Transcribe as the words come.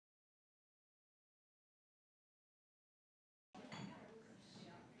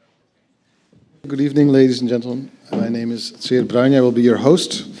Good evening, ladies and gentlemen. My name is Tsead Bruinja. I will be your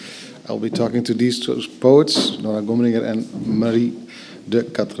host. I will be talking to these two poets, Nora Gomringer and Marie de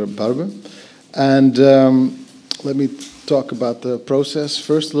Quetrebarbes. And let me talk about the process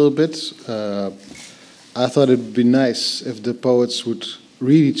first a little bit. I thought it would be nice if the poets would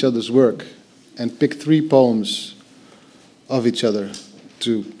read each other's work and pick 3 poems of each other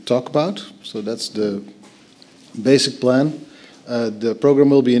to talk about. So that's the basic plan. The program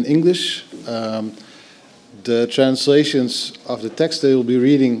will be in English. The translations of the text they will be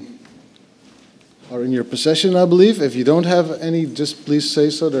reading are in your possession, I believe. If you don't have any, just please say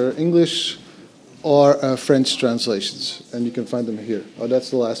so. There are English or French translations, and you can find them here. Oh, that's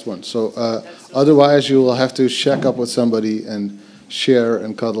the last one. So otherwise, you will have to shack up with somebody and share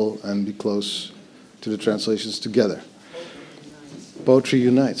and cuddle and be close to the translations together. Poetry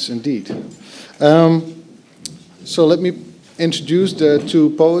unites, indeed. So let me introduce the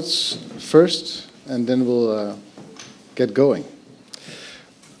 2 poets first, and then we'll get going.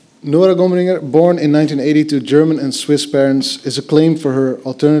 Nora Gomringer, born in 1980 to German and Swiss parents, is acclaimed for her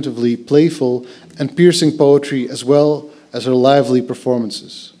alternatively playful and piercing poetry as well as her lively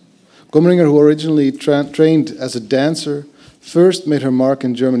performances. Gomringer, who originally trained as a dancer, first made her mark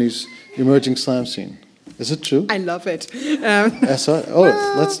in Germany's emerging slam scene. Is it true? I love it.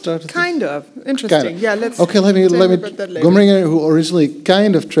 Let's start. Kind of interesting. Kind of. Yeah, let's. Okay, let me. Gomringer, Gomringer, who originally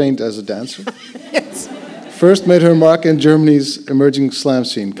kind of trained as a dancer, yes. First made her mark in Germany's emerging slam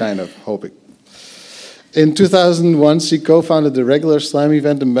scene. Kind of hoping. In 2001, she co-founded the regular slam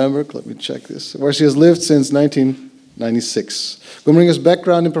event in Bamberg. Let me check this. Where she has lived since 1996. Gomringer's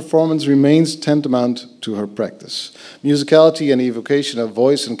background in performance remains tantamount to her practice. Musicality and evocation of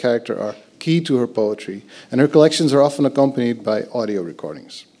voice and character are key to her poetry, and her collections are often accompanied by audio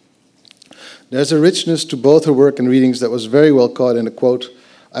recordings. There's a richness to both her work and readings that was very well caught in a quote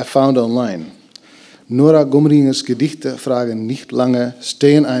I found online. Nora Gomringers Gedichte fragen nicht lange,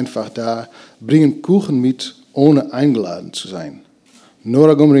 stehen einfach da, bringen Kuchen mit, ohne eingeladen zu sein.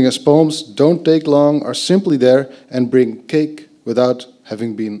 Nora Gomringer's poems don't take long, are simply there, and bring cake without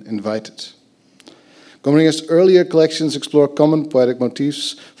having been invited. Gomringer's earlier collections explore common poetic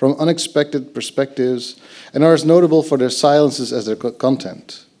motifs from unexpected perspectives and are as notable for their silences as their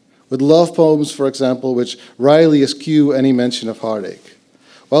content, with love poems, for example, which wryly eschew any mention of heartache.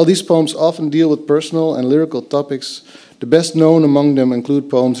 While these poems often deal with personal and lyrical topics, the best known among them include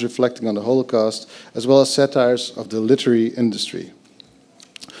poems reflecting on the Holocaust, as well as satires of the literary industry.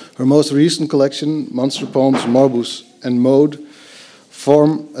 Her most recent collection, Monster Poems, Morbus, and Mode,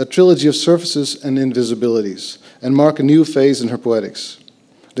 form a trilogy of surfaces and invisibilities, and mark a new phase in her poetics.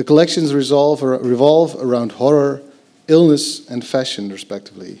 The collections revolve around horror, illness, and fashion,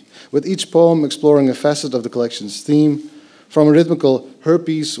 respectively, with each poem exploring a facet of the collection's theme, from a rhythmical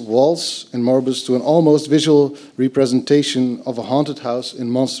herpes waltz in Morbus to an almost visual representation of a haunted house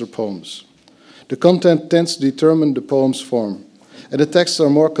in Monster Poems. The content tends to determine the poem's form, and the texts are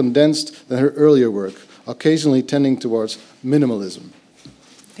more condensed than her earlier work, occasionally tending towards minimalism.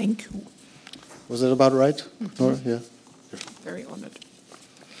 Thank you. Was that about right, Nora? Yeah. Very honored.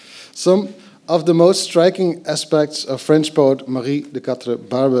 Some of the most striking aspects of French poet Marie de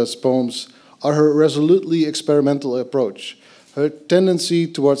Quetrebarbes' poems are her resolutely experimental approach, her tendency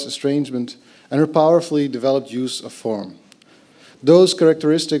towards estrangement, and her powerfully developed use of form. Those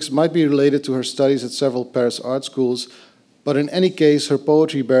characteristics might be related to her studies at several Paris art schools, but in any case, her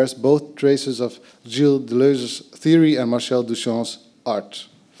poetry bears both traces of Gilles Deleuze's theory and Marcel Duchamp's art,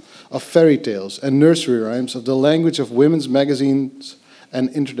 of fairy tales and nursery rhymes, of the language of women's magazines and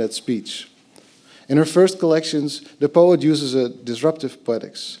internet speech. In her first collections, the poet uses a disruptive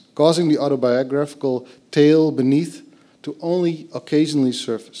poetics, causing the autobiographical tale beneath to only occasionally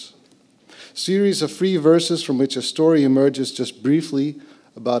surface. Series of free verses from which a story emerges just briefly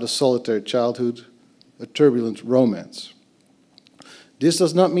about a solitary childhood, a turbulent romance. This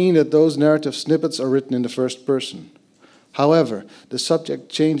does not mean that those narrative snippets are written in the first person. However, the subject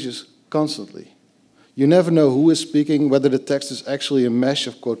changes constantly. You never know who is speaking, whether the text is actually a mesh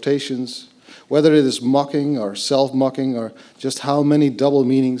of quotations, whether it is mocking or self-mocking, or just how many double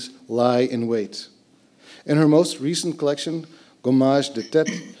meanings lie in wait. In her most recent collection, Gommage de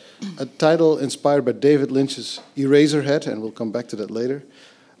Tête, a title inspired by David Lynch's Eraserhead, and we'll come back to that later,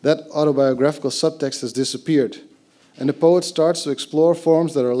 that autobiographical subtext has disappeared, and the poet starts to explore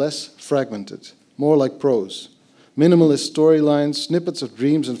forms that are less fragmented, more like prose, minimalist storylines, snippets of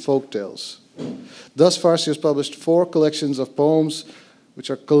dreams and folk tales. Thus far, she has published 4 collections of poems, which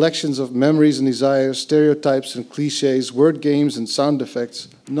are collections of memories and desires, stereotypes and cliches, word games and sound effects,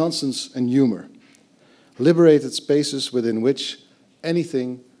 nonsense and humor. Liberated spaces within which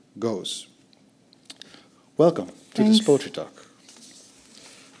anything goes. welcome to Thanks. this poetry talk.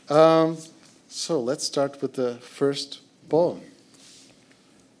 So let's start with the first poem.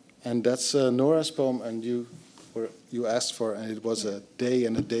 And that's Nora's poem, and you asked for, and it was a day,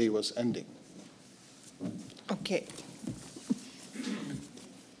 and a day was ending. Okay.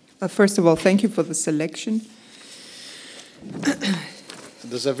 Well, first of all, thank you for the selection.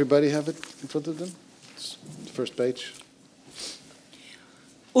 Does everybody have it in front of them? It's the first page.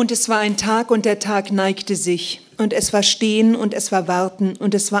 Und es war ein Tag, und der Tag neigte sich, und es war Stehen, und es war Warten,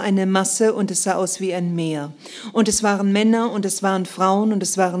 und es war eine Masse, und es sah aus wie ein Meer. Und es waren Männer, und es waren Frauen, und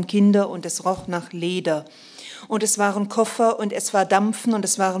es waren Kinder, und es roch nach Leder. Und es waren Koffer, und es war Dampfen, und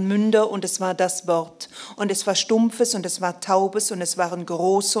es waren Münder, und es war das Wort. Und es war Stumpfes, und es war Taubes, und es waren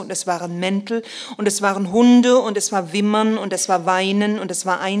Große, und es waren Mäntel, und es waren Hunde, und es war Wimmern, und es war Weinen, und es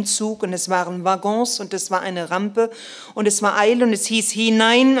war Einzug, und es waren Waggons, und es war eine Rampe, und es war Eile, und es hieß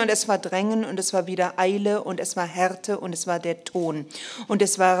hinein, und es war Drängen, und es war wieder Eile, und es war Härte, und es war der Ton. Und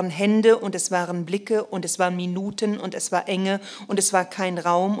es waren Hände, und es waren Blicke, und es waren Minuten, und es war Enge, und es war kein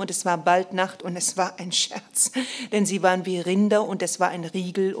Raum, und es war bald Nacht, und es war ein Scherz. Denn sie waren wie Rinder, und es war ein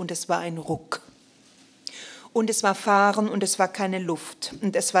Riegel, und es war ein Ruck. Und es war Fahren, und es war keine Luft.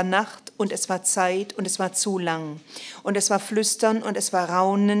 Und es war Nacht, und es war Zeit, und es war zu lang. Und es war Flüstern, und es war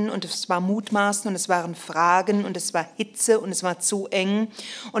Raunen, und es war Mutmaßen, und es waren Fragen, und es war Hitze, und es war zu eng.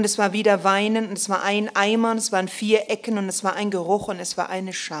 Und es war wieder Weinen, und es war ein Eimer, und es waren 4 Ecken, und es war ein Geruch, und es war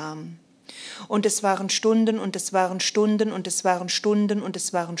eine Scham. Und es waren Stunden, und es waren Stunden, und es waren Stunden, und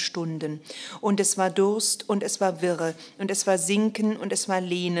es waren Stunden. Und es war Durst, und es war Wirre, und es war Sinken, und es war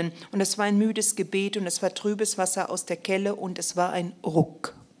Lehnen, und es war ein müdes Gebet, und es war trübes Wasser aus der Kelle, und es war ein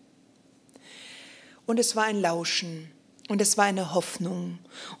Ruck. Und es war ein Lauschen, und es war eine Hoffnung,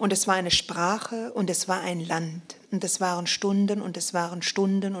 und es war eine Sprache, und es war ein Land. Und es waren Stunden, und es waren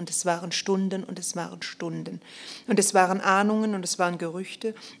Stunden, und es waren Stunden, und es waren Stunden. Und es waren Ahnungen, und es waren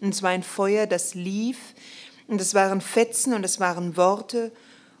Gerüchte, und es war ein Feuer, das lief, und es waren Fetzen, und es waren Worte,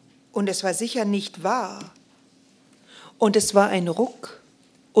 und es war sicher nicht wahr. Und es war ein Ruck,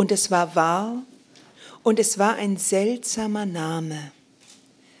 und es war wahr, und es war ein seltsamer Name.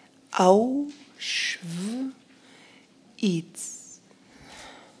 Auschwitz.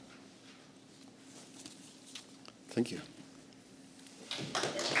 Thank you.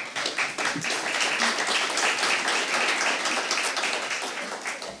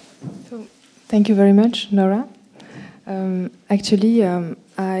 So, thank you very much, Nora. Actually,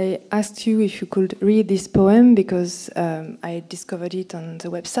 I asked you if you could read this poem because I discovered it on the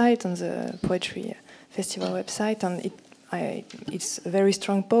website, on the Poetry Festival website, and it's a very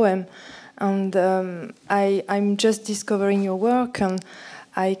strong poem. And I'm just discovering your work, and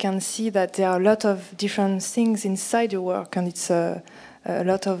I can see that there are a lot of different things inside your work, and it's a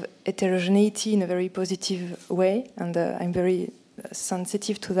lot of heterogeneity in a very positive way, and I'm very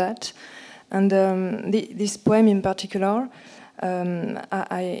sensitive to that. And this poem in particular,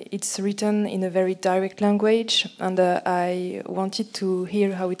 it's written in a very direct language, and I wanted to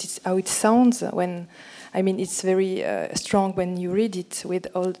hear how it sounds when. I mean, it's very strong when you read it with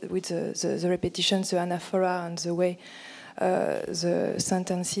the repetitions, the anaphora, and the way the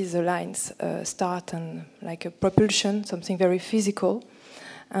sentences, the lines start, and like a propulsion, something very physical.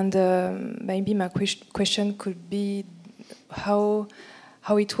 And maybe my question could be how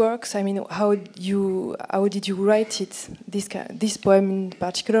it works. I mean, how did you write it? This poem in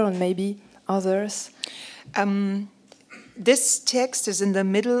particular, and maybe others. This text is in the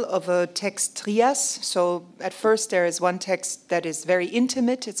middle of a text trias. So at first there is one text that is very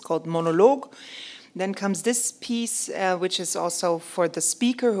intimate. It's called monologue. Then comes this piece, which is also for the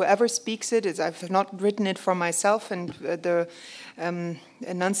speaker, whoever speaks it. I've not written it for myself, and the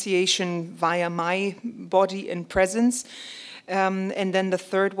enunciation via my body and presence. And then the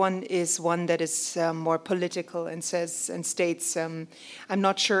third one is one that is more political and states, I'm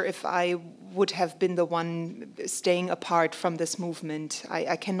not sure if I would have been the one staying apart from this movement.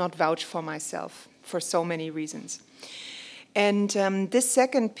 I cannot vouch for myself for so many reasons. And this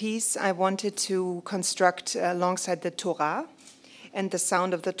second piece I wanted to construct alongside the Torah and the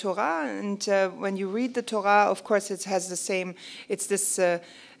sound of the Torah. And when you read the Torah, of course, it has the same, it's this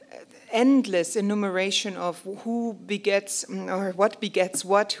endless enumeration of who begets or what begets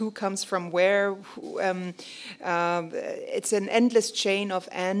what, who comes from where. It's an endless chain of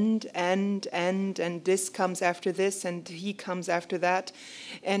and this comes after this, and he comes after that.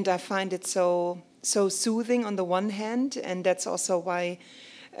 And I find it so soothing on the one hand, and that's also why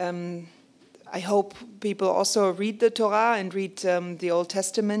I hope people also read the Torah and read the Old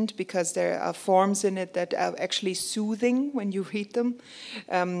Testament, because there are forms in it that are actually soothing when you read them,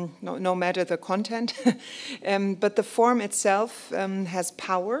 no matter the content. But the form itself has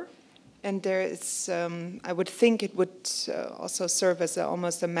power, and there is, I would think it would also serve as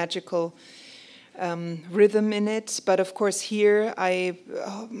almost a magical rhythm in it. But of course here I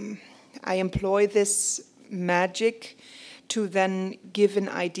employ this magic to then give an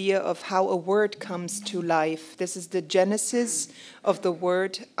idea of how a word comes to life. This is the genesis of the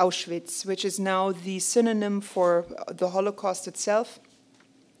word Auschwitz, which is now the synonym for the Holocaust itself.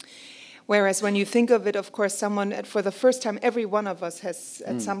 Whereas when you think of it, of course, for the first time, every one of us has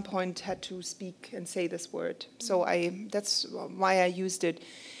at some point had to speak and say this word. So that's why I used it,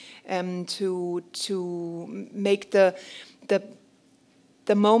 to make the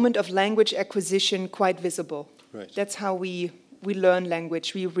moment of language acquisition quite visible. Right. That's how we learn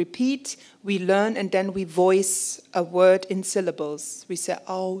language. We repeat, we learn, and then we voice a word in syllables. We say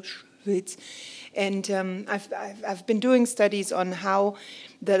Auschwitz. And I've been doing studies on how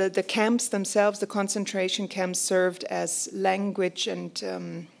the camps themselves, the concentration camps, served as language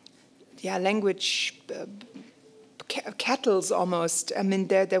and language kettles almost. I mean,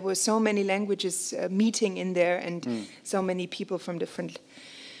 there were so many languages meeting in there, and so many people from different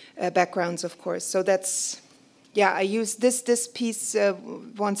backgrounds, of course. So that's. Yeah, I use this piece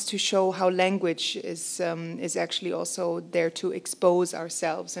wants to show how language is actually also there to expose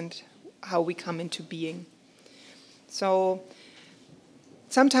ourselves and how we come into being. So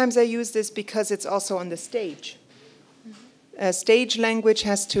sometimes I use this because it's also on the stage. Stage language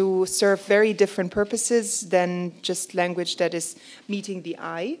has to serve very different purposes than just language that is meeting the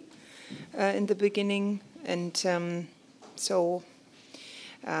eye in the beginning, and so.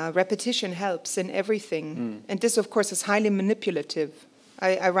 Repetition helps in everything. And this, of course, is highly manipulative.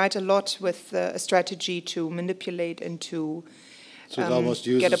 I write a lot with a strategy to manipulate and to So it almost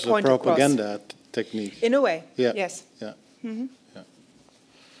uses get a point propaganda technique. In a way, Yeah. yes. Yeah. Mm-hmm. Yeah.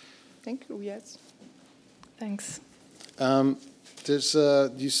 Thank you, yes. Thanks.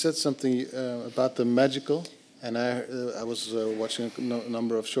 You said something about the magical, and I was watching a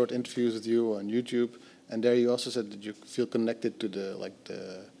number of short interviews with you on YouTube. And there you also said that you feel connected to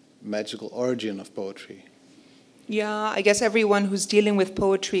the magical origin of poetry. Yeah, I guess everyone who's dealing with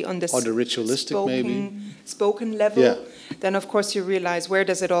poetry on this or the ritualistic spoken level, Yeah. then of course you realize, where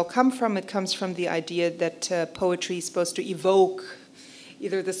does it all come from? It comes from the idea that poetry is supposed to evoke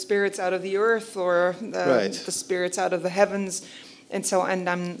either the spirits out of the earth or the spirits out of the heavens. And so,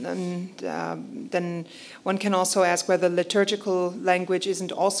 then one can also ask whether liturgical language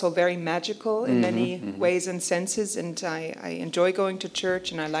isn't also very magical in many ways and senses. And I enjoy going to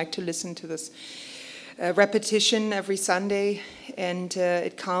church, and I like to listen to this repetition every Sunday, and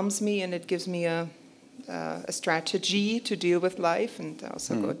it calms me and it gives me a strategy to deal with life. And I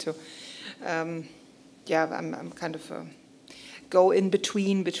also go to, I'm kind of go in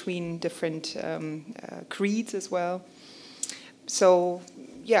between different creeds as well. So,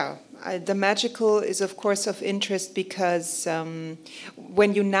 the magical is, of course, of interest because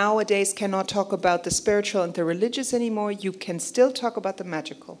when you nowadays cannot talk about the spiritual and the religious anymore, you can still talk about the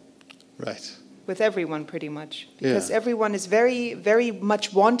magical. Right. With everyone, pretty much. Because everyone is very, very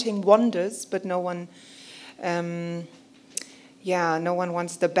much wanting wonders, but no one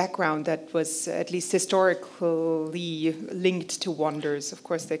wants the background that was at least historically linked to wonders. Of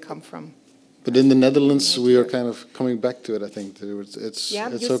course, they come from. But in the Netherlands, we are kind of coming back to it. I think it's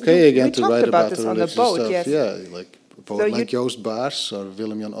okay again to write about the religious stuff. Yes. Yeah, like a poet like Joost Baars or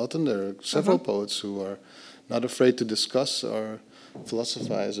Willem-Jan Otten. There are several poets who are not afraid to discuss or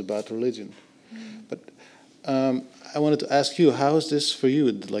philosophize about religion. But I wanted to ask you, how is this for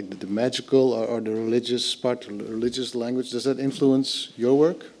you? Like the magical or the religious part, the religious language, does that influence your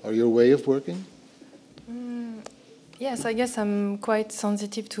work or your way of working? Yes, I guess I'm quite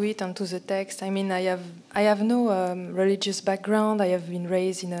sensitive to it and to the text. I mean, I have no religious background. I have been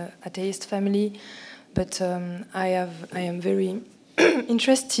raised in an atheist family, but I am very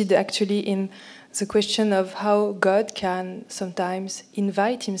interested actually in the question of how God can sometimes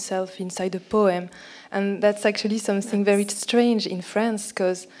invite himself inside a poem. And that's actually something very strange in France,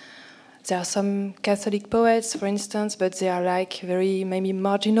 because there are some Catholic poets, for instance, but they are like very maybe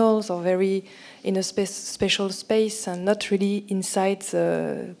marginals or very in a special space and not really inside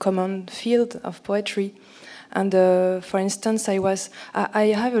the common field of poetry. And for instance, I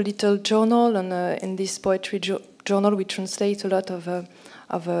have a little journal, and in this poetry journal we translate a lot of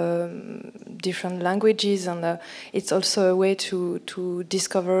of different languages, and it's also a way to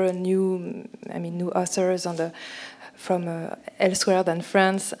discover new authors from elsewhere than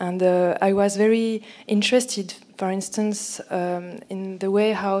France. And I was very interested, for instance, in the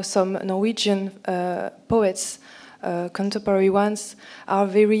way how some Norwegian poets, contemporary ones, are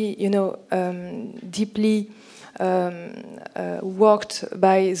very, deeply worked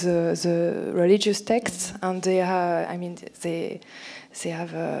by the religious texts, and they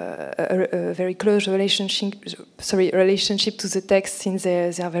have a very close relationship to the text since they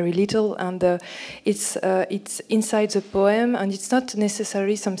are very little, and it's inside the poem, and it's not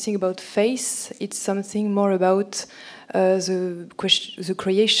necessarily something about faith. It's something more about the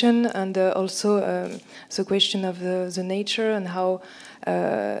creation, and also the question of the nature, and how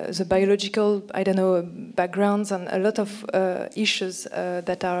the biological, backgrounds, and a lot of issues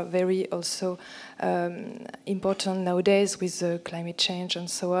that are very also important nowadays with climate change and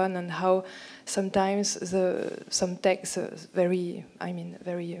so on, and how sometimes some texts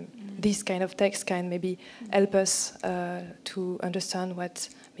this kind of text can maybe help us to understand what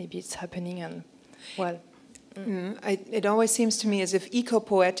maybe it's happening, and it always seems to me as if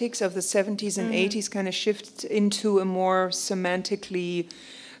eco-poetics of the 70s and 80s kind of shift into a more semantically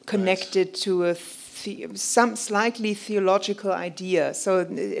connected to some slightly theological idea. So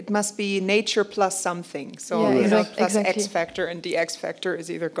it must be nature plus something. So plus X factor, and the X factor is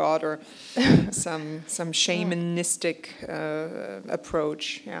either God or some shamanistic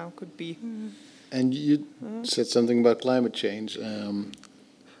approach. Yeah, could be. And you said something about climate change.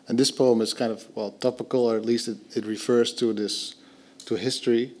 And this poem is kind of, topical, or at least it refers to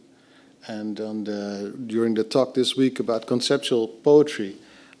history. And during the talk this week about conceptual poetry,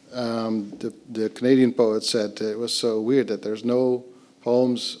 the Canadian poet said it was so weird that there's no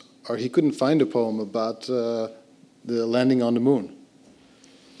poems, or he couldn't find a poem about the landing on the moon.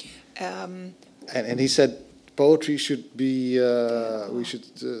 And he said poetry should be,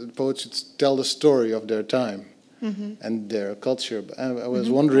 poets should tell the story of their time. Mm-hmm. And their culture. I was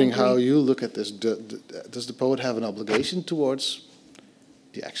wondering how you look at this. Does the poet have an obligation towards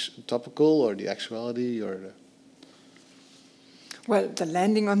the topical or the actuality, or? Well, the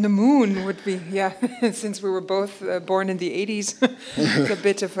landing on the moon would be, since we were both born in the 80s, a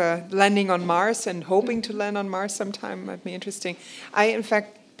bit of a landing on Mars, and hoping to land on Mars sometime might be interesting. I, in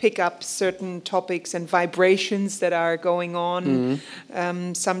fact, pick up certain topics and vibrations that are going on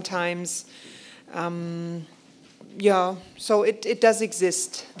sometimes. So it does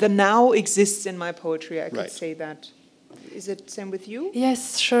exist. The now exists in my poetry, I could say that. Is it the same with you?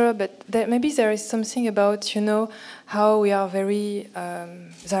 Yes, sure, but maybe there is something about, how we are very,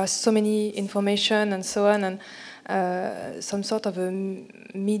 there are so many information and so on, and some sort of a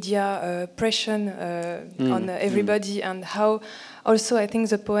media pressure on everybody, and how also I think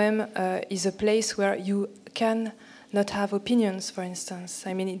the poem is a place where you can not have opinions, for instance.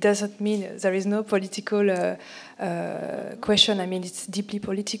 I mean, it doesn't mean there is no political question. I mean, it's deeply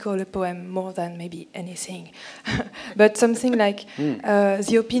political, a poem, more than maybe anything. But something like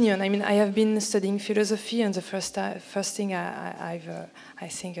the opinion. I mean, I have been studying philosophy, and the first thing I've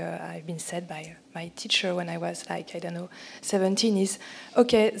been said by my teacher when I was 17 is,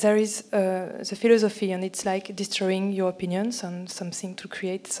 okay, there is the philosophy, and it's like destroying your opinions on something to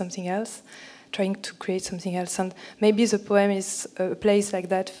create something else. Trying to create something else, and maybe the poem is a place like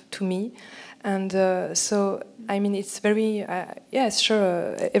that to me, and so I mean it's very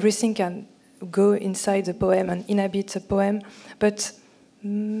everything can go inside the poem and inhabit the poem, but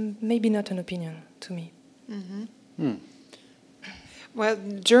maybe not an opinion to me. Mm-hmm. Well,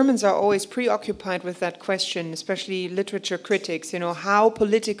 Germans are always preoccupied with that question, especially literature critics. How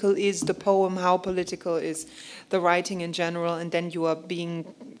political is the poem? How political is the writing in general? And then you are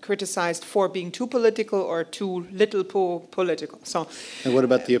being criticized for being too political or too little political. So, and what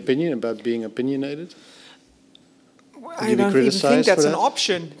about the opinion, about being opinionated? I don't even think that's an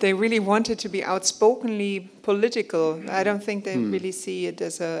option. They really want it to be outspokenly political. I don't think they really see it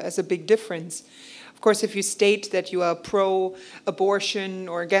as a big difference. Of course, if you state that you are pro-abortion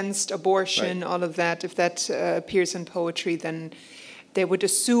or against abortion, all of that, if that appears in poetry, then they would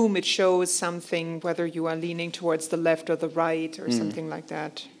assume it shows something, whether you are leaning towards the left or the right or something like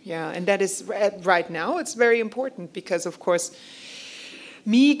that. Yeah, and that is, right now, it's very important because, of course,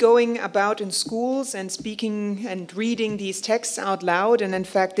 me going about in schools and speaking and reading these texts out loud, and in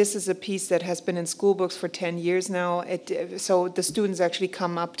fact this is a piece that has been in school books for 10 years now, so the students actually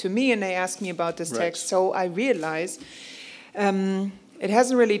come up to me and they ask me about this text, so I realize it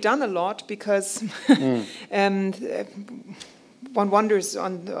hasn't really done a lot because one wonders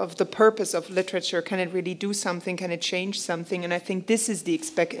of the purpose of literature. Can it really do something? Can it change something? And I think this is the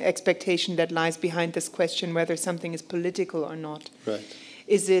expectation that lies behind this question, whether something is political or not. Right.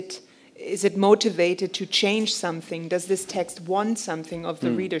 Is it motivated to change something? Does this text want something of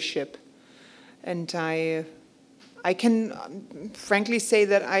the readership? And I can frankly say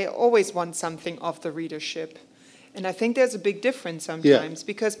that I always want something of the readership. And I think there's a big difference sometimes,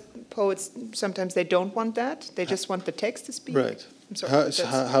 because poets, sometimes they don't want that. They just want the text to speak. Right. I'm sorry,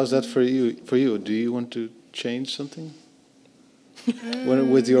 How's that for you? Do you want to change something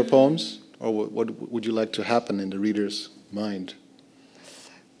with your poems? Or what would you like to happen in the reader's mind?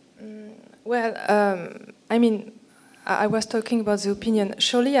 Well, I mean, I was talking about the opinion.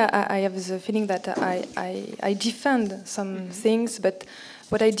 Surely I have the feeling that I defend some things, but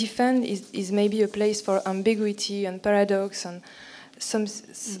what I defend is maybe a place for ambiguity and paradox and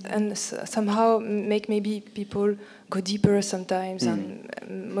somehow make maybe people go deeper sometimes, and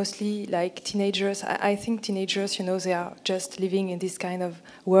mostly like teenagers. I think teenagers, they are just living in this kind of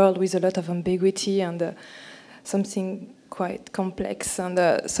world with a lot of ambiguity and something quite complex. And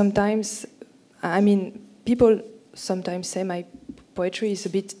sometimes, I mean, people sometimes say my poetry is a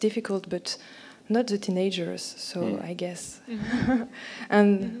bit difficult, but not the teenagers, so I guess.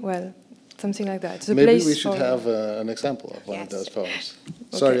 And, well, something like that. Maybe we should have an example of one of those poems.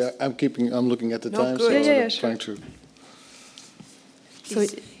 Okay. Sorry, I'm looking at the time, so I'm trying to... So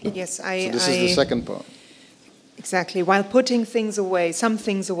this is the second poem. Exactly. While putting some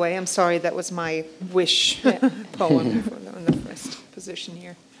things away, I'm sorry, that was my wish poem in the first position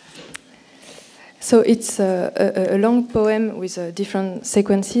here. So it's a long poem with different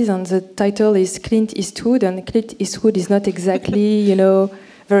sequences, and the title is Clint Eastwood, and Clint Eastwood is not exactly,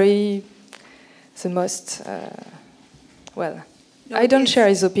 very the most, I don't share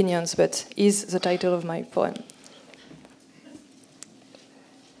his opinions, but is the title of my poem.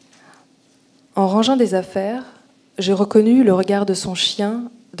 En rangeant des affaires, j'ai reconnu le regard de son chien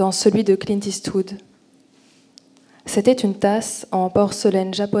dans celui de Clint Eastwood. C'était une tasse en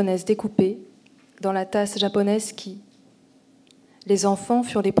porcelaine japonaise découpée, dans la tasse japonaise qui... Les enfants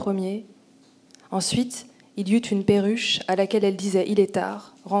furent les premiers. Ensuite, il y eut une perruche à laquelle elle disait « Il est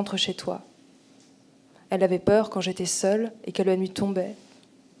tard, rentre chez toi ». Elle avait peur quand j'étais seule et que la nuit tombait.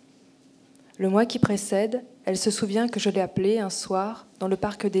 Le mois qui précède, elle se souvient que je l'ai appelée un soir dans le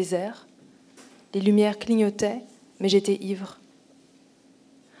parc désert. Les lumières clignotaient, mais j'étais ivre.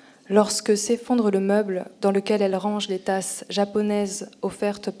 Lorsque s'effondre le meuble dans lequel elle range les tasses japonaises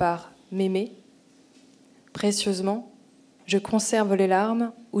offertes par Mémé, précieusement, je conserve les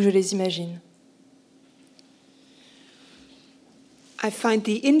larmes où je les imagine. I find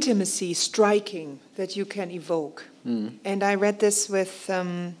the intimacy striking that you can evoke. And I read this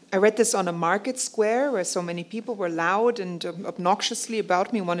on a market square where so many people were loud and obnoxiously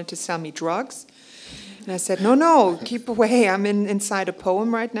about me, wanted to sell me drugs. And I said, no, keep away. I'm inside a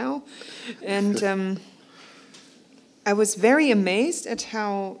poem right now. And I was very amazed at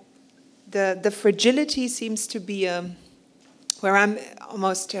how the fragility seems to be where I'm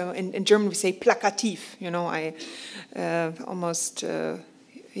almost, in German we say plakativ, I almost,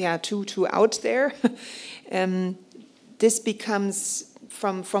 too out there. This becomes,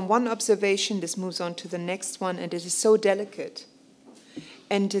 from one observation, this moves on to the next one, and it is so delicate.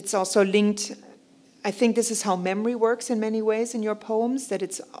 And it's also linked, I think this is how memory works in many ways in your poems, that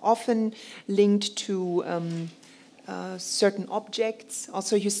it's often linked to certain objects.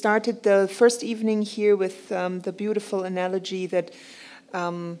 Also, you started the first evening here with the beautiful analogy that,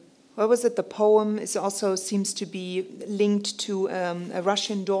 what was it, the poem seems to be linked to a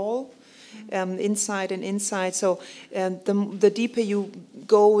Russian doll, inside and inside. So the deeper you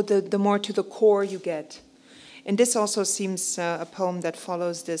go, the more to the core you get. And this also seems a poem that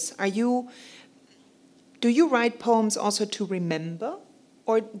follows this. Do you write poems also to remember?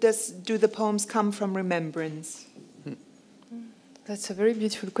 Or do the poems come from remembrance? That's a very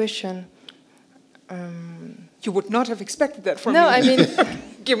beautiful question. You would not have expected that from me. No, I mean...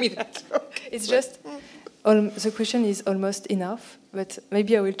 Give me that. Okay. It's just... the question is almost enough, but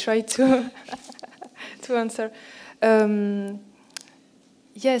maybe I will try to to answer.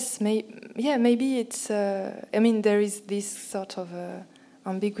 Yes, maybe it's... there is this sort of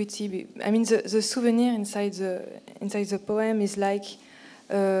ambiguity. The souvenir inside the poem is like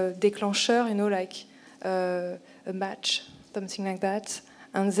a déclencheur, like a match, something like that.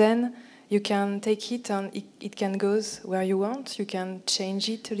 And then you can take it and it can go where you want. You can change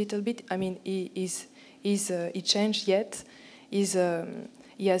it a little bit. He changed yet.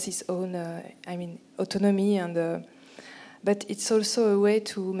 He has his own, autonomy, and but it's also a way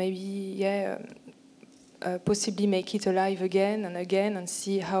to maybe, possibly make it alive again and again and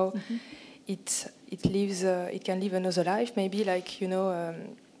see how it lives. It can live another life, maybe like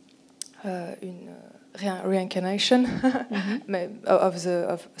reincarnation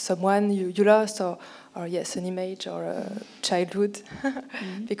of someone you lost, or yes, an image or a childhood,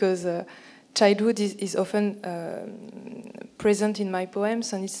 because childhood is often present in my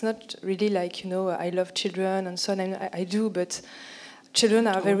poems, and it's not really like I love children and so on. And I do, but children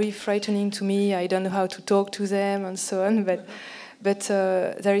are very frightening to me. I don't know how to talk to them and so on. But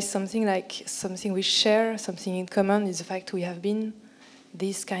there is something we share, something in common, is the fact we have been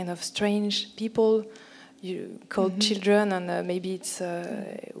these kind of strange people called children, and maybe it's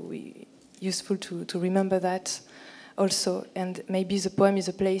useful to remember that also, and maybe the poem is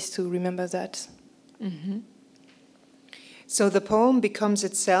a place to remember that. So the poem becomes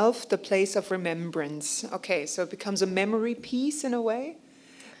itself the place of remembrance. Okay, so it becomes a memory piece in a way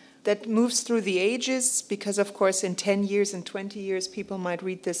that moves through the ages, because of course in 10 years and 20 years people might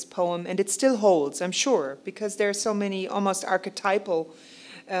read this poem and it still holds, I'm sure, because there are so many almost archetypal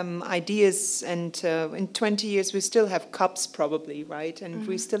ideas, and in 20 years we still have cups probably, right? And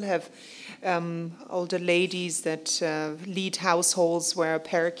we still have older ladies that lead households where a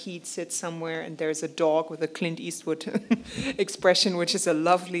parakeet sits somewhere and there's a dog with a Clint Eastwood expression, which is a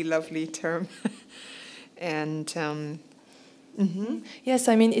lovely, lovely term. And yes,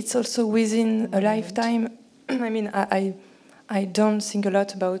 I mean, it's also within a lifetime. I mean, I don't think a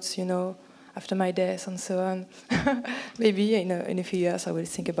lot about, after my death and so on. Maybe in a few years I will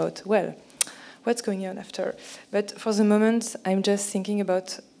think about, well, what's going on after. But for the moment, I'm just thinking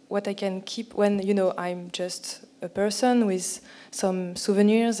about what I can keep when, I'm just a person with some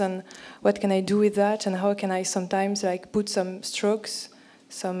souvenirs, and what can I do with that, and how can I sometimes put some strokes,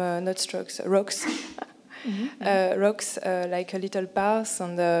 some, not strokes, rocks, rocks, like a little path,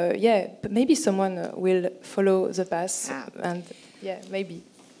 and maybe someone will follow the path, and maybe.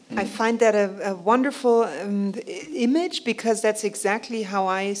 I find that a wonderful image, because that's exactly how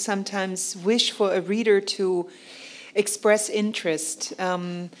I sometimes wish for a reader to express interest.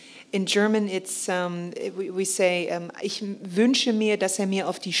 In German, it's we say, ich wünsche mir, dass mir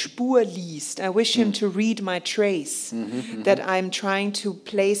auf die Spur liest. I wish him to read my trace that I'm trying to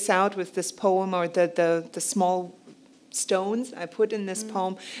place out with this poem, or the small stones I put in this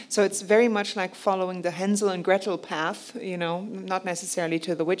poem. So it's very much like following the Hansel and Gretel path, not necessarily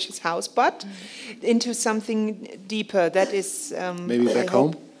to the witch's house, but into something deeper that is... maybe back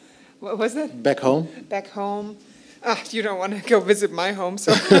home? What was it? Back home? Back home. You don't want to go visit my home,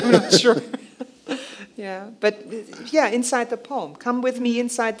 so I'm not sure. But inside the poem. Come with me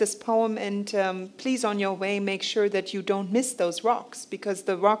inside this poem, and please, on your way, make sure that you don't miss those rocks, because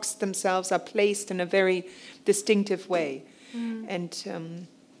the rocks themselves are placed in a very distinctive way. And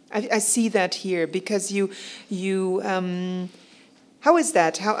I see that here, because you how is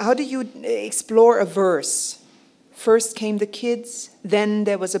that? How do you explore a verse? First came the kids, then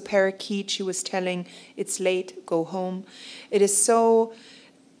there was a parakeet. She was telling, it's late, go home. It is so...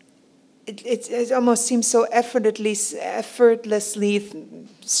 It almost seems so effortlessly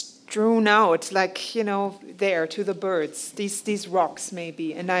strewn out, like, there to the birds, these rocks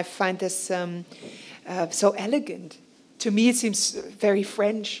maybe. And I find this so elegant. To me, it seems very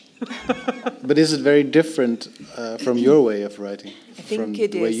French. But is it very different from your way of writing? I think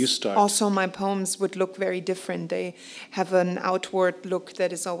it is. The way you start? Also, my poems would look very different. They have an outward look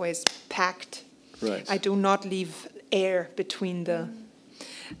that is always packed. Right. I do not leave air between the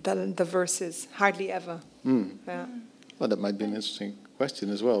verses, hardly ever. Yeah. Well, that might be an interesting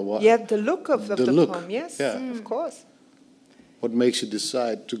question as well. The look of the poem, yes, of course. What makes you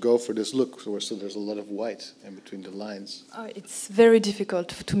decide to go for this look, so there's a lot of white in between the lines? It's very difficult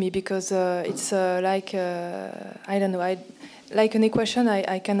to me, because it's like, I don't know, like an equation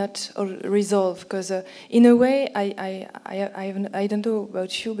I cannot resolve, because in a way, I don't know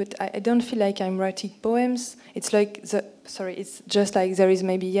about you, but I don't feel like I'm writing poems. It's like, it's just like there is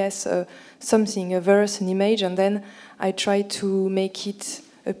maybe, something, a verse, an image, and then I try to make it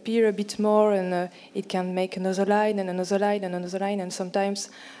appear a bit more, and it can make another line and another line and another line, and sometimes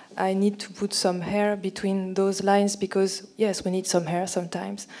I need to put some hair between those lines, because yes, we need some hair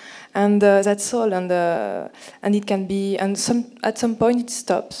sometimes, and that's all. And it can be, and at some point it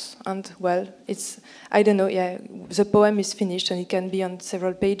stops, and well, it's, I don't know. The poem is finished, and it can be on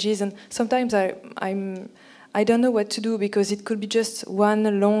several pages, and sometimes I don't know what to do, because it could be just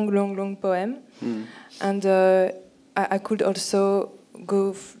one long poem, and I could also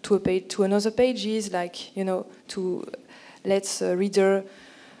go to another pages, like, to let reader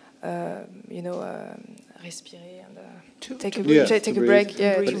respirer and take a break.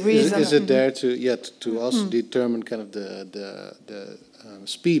 Yeah, to breathe. Is it there to also determine kind of the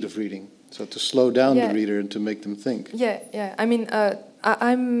speed of reading? So to slow down the reader and to make them think. Yeah. I mean,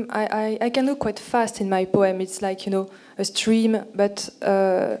 I can go quite fast in my poem. It's like a stream, but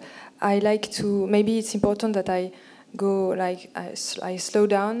I like to. Maybe it's important that I go like I slow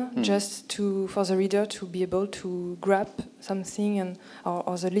down just for the reader to be able to grab something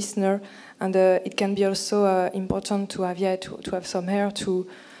or the listener, and it can be also important to have some air to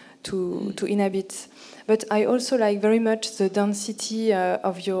inhabit. But I also like very much the density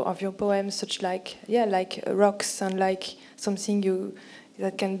of your poems, such like rocks and like something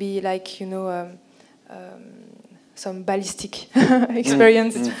that can be like some ballistic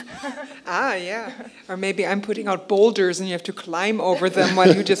experience. Yeah. Or maybe I'm putting out boulders and you have to climb over them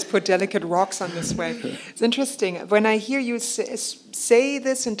while you just put delicate rocks on this way. It's interesting. When I hear you say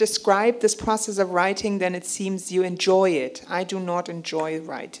this and describe this process of writing, then it seems you enjoy it. I do not enjoy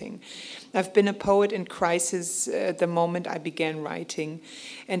writing. I've been a poet in crisis the moment I began writing.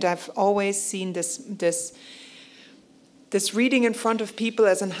 And I've always seen this reading in front of people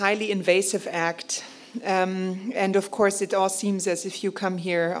as a highly invasive act. And of course, it all seems as if you come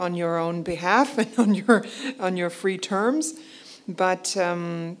here on your own behalf and on your free terms. But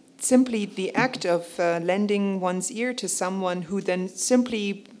simply the act of lending one's ear to someone who then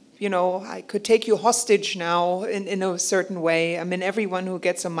simply, I could take you hostage now in a certain way. I mean, everyone who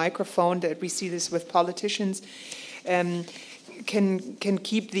gets a microphone, that we see this with politicians, can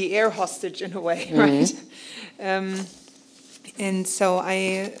keep the air hostage in a way, right? And so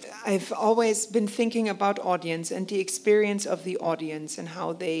I've always been thinking about audience and the experience of the audience and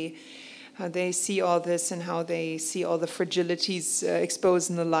how they see all this and how they see all the fragilities exposed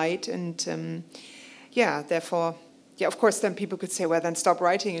in the light. And therefore, of course, then people could say, well, then stop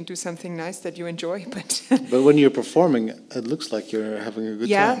writing and do something nice that you enjoy. But when you're performing, it looks like you're having a good time.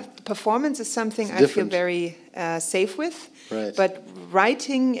 Yeah, performance is something I feel very safe with. Right. But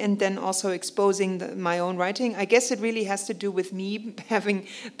writing and then also exposing my own writing, I guess it really has to do with me having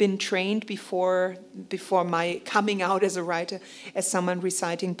been trained before my coming out as a writer, as someone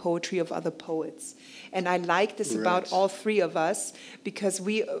reciting poetry of other poets. And I like this about all three of us, because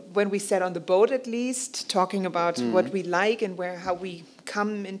when we sat on the boat, at least, talking about what we like and how we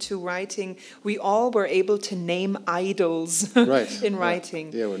come into writing, we all were able to name idols in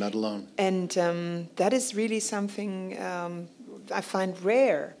writing. Yeah, we're not alone. And that is really something I find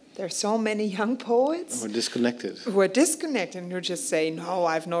rare. There are so many young poets who are disconnected and who just say, no,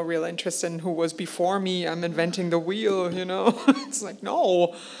 I have no real interest in who was before me. I'm inventing the wheel, It's like,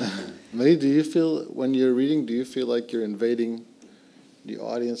 no. Marie, do you feel, when you're reading, do you feel like you're invading the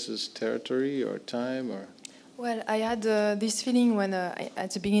audience's territory or time? Or? Well, I had this feeling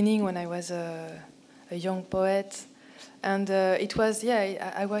at the beginning when I was a young poet. And it was,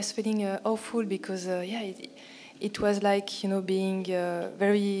 I was feeling awful because, it was like, being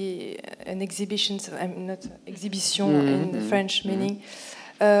very an exhibition, not exhibition in the French meaning.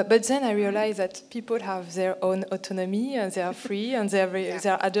 But then I realized that people have their own autonomy and they are free and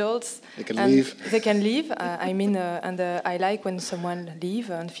they're adults. They can leave. They can leave. And I like when someone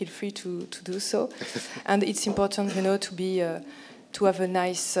leave and feel free to do so. And it's important, to be to have a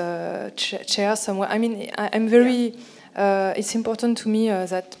nice chair somewhere. I mean, I'm very. It's important to me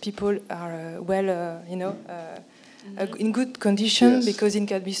that people are in good condition, because it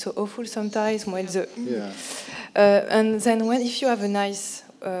can be so awful sometimes. And then if you have a nice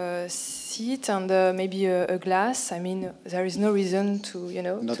seat and maybe a glass, I mean, there is no reason to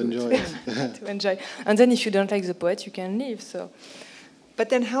enjoy it. to enjoy. And then if you don't like the poet, you can leave. So. But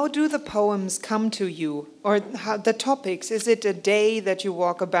then how do the poems come to you? Or how the topics? Is it a day that you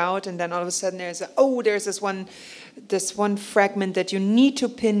walk about and then all of a sudden there's this one fragment that you need to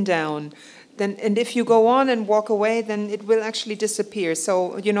pin down? And if you go on and walk away, then it will actually disappear.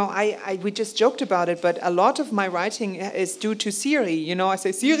 So, we just joked about it, but a lot of my writing is due to Siri. I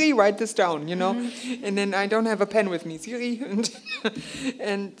say, Siri, write this down, and then I don't have a pen with me, Siri.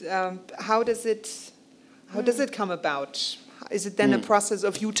 And how does it come about? Is it then a process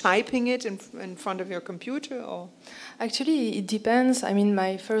of you typing it in front of your computer? Or? Actually, it depends. I mean,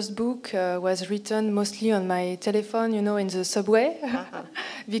 my first book was written mostly on my telephone, in the subway,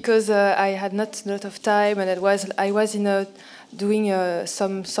 because I had not a lot of time, and I was doing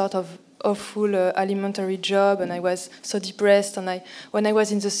some sort of awful alimentary job, and I was so depressed. And when I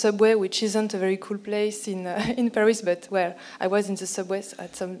was in the subway, which isn't a very cool place in Paris, but I was in the subway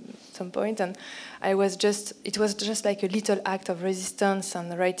at some point, and it was just like a little act of resistance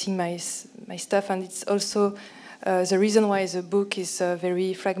and writing my stuff. And it's also the reason why the book is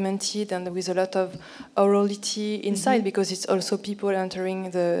very fragmented and with a lot of orality inside, because it's also people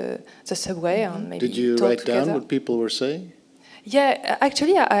entering the subway and maybe Did you talk write together. down what people were saying? Yeah,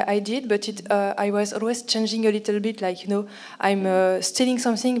 actually I did, but I was always changing a little bit, like, you know, I'm stealing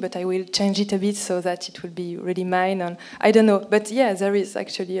something, but I will change it a bit so that it will be really mine, and I don't know, but yeah, there is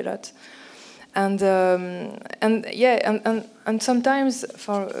actually a lot. And sometimes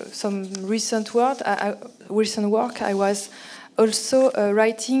for some recent work, I was also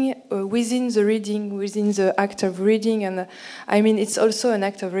writing within the reading, within the act of reading, and I mean it's also an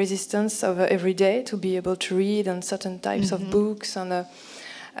act of resistance of every day to be able to read on certain types of books. And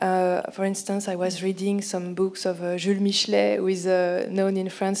for instance, I was reading some books of Jules Michelet, who is known in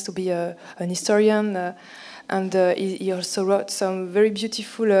France to be an historian. And he also wrote some very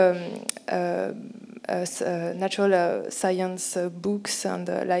beautiful natural science books, and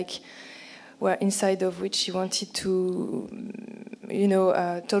where inside of which he wanted to,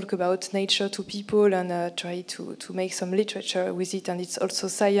 talk about nature to people and try to make some literature with it. And it's also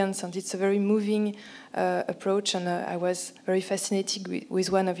science, and it's a very moving approach. And I was very fascinated with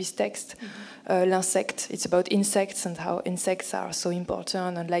one of his texts, L'Insecte. It's about insects and how insects are so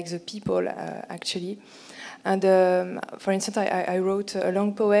important, and like the people actually. And for instance, I wrote a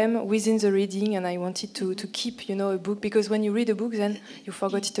long poem within the reading, and I wanted to keep, a book, because when you read a book, then you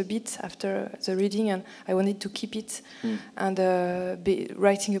forgot it a bit after the reading, and I wanted to keep it. And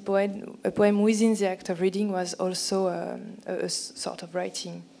writing a poem within the act of reading was also a sort of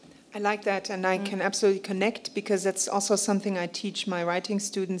writing. I like that, and I can absolutely connect, because that's also something I teach my writing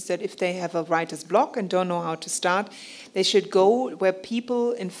students, that if they have a writer's block and don't know how to start, they should go where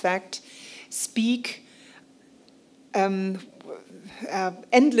people, in fact, speak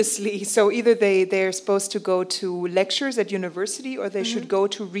endlessly. So either they're supposed to go to lectures at university, or they should go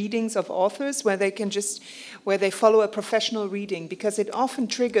to readings of authors where they follow a professional reading, because it often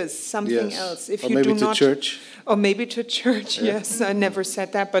triggers something else. If you do not, church. Or maybe to church. Yeah. Yes, I never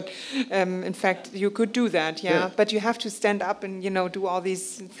said that, but in fact you could do that. Yeah, but you have to stand up and do all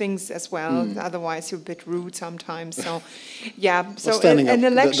these things as well. Otherwise you're a bit rude sometimes. So yeah. So in a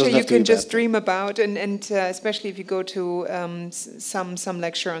lecture you can just dream about, and especially if you go to some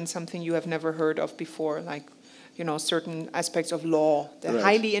lecture on something you have never heard of before, like certain aspects of law. They're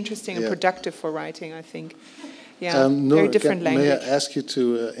highly interesting and productive for writing, I think. Yeah, Nora, very different language. May I ask you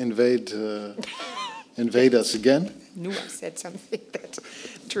to invade us again? Knew I said something that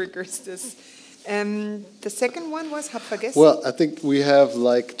triggers this. The second one was hab vergessen. Well, I think we have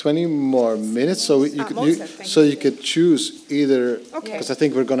like 20 more minutes, so you could choose either. Because I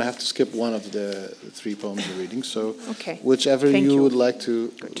think we're going to have to skip one of the 3 poems you're reading. So whichever you would like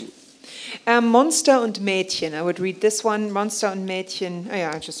to. Monster und Mädchen. I would read this one. Monster und Mädchen. Oh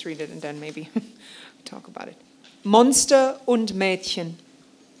yeah, I'll just read it and then maybe talk about it. Monster und Mädchen.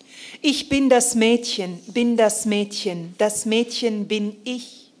 Ich bin das Mädchen, das Mädchen bin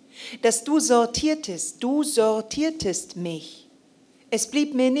ich, das du sortiertest mich. Es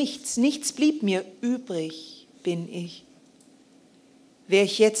blieb mir nichts, nichts blieb mir übrig, bin ich. Wer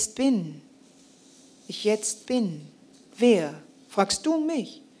ich jetzt bin, wer, fragst du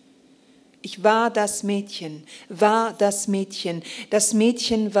mich? Ich war das Mädchen, das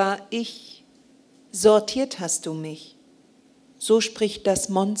Mädchen war ich, sortiert hast du mich. So spricht das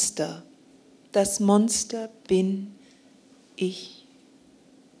Monster bin ich.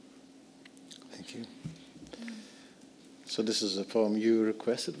 Thank you. So this is a poem you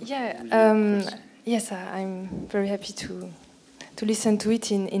requested? Yeah, yes, I'm very happy to listen to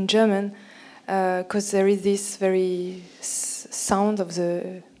it in German, because there is this very sound of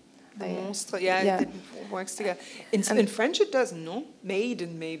the monster. Yeah. It works together. In French it doesn't, no?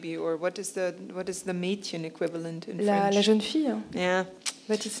 Maiden maybe, or what is the Mädchen equivalent in French? La jeune fille. Yeah.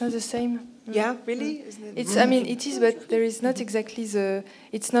 But it's not the same. Yeah, really? Isn't it? It is, but there is not exactly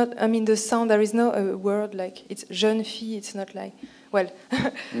it's not, the sound, there is no word like, it's jeune fille, it's not like, well,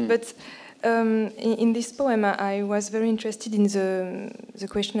 but in this poem I was very interested in the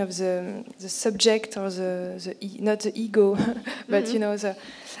question of the subject, or not the ego, but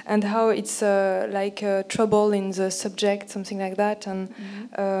and how it's like trouble in the subject, something like that, and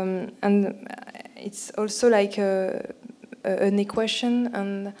it's also like an equation,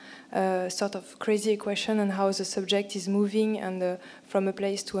 and sort of crazy equation, and how the subject is moving and from a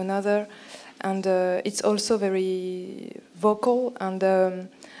place to another, and it's also very vocal, and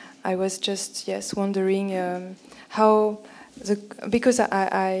I was just wondering how because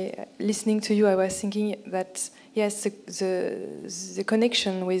I listening to you, I was thinking that yes, the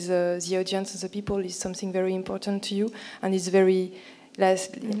connection with the audience and the people is something very important to you, and it's very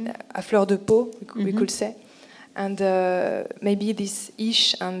à fleur de peau, we could say. And maybe this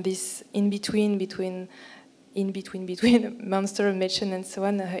ish and this in between monster, mädchen, and so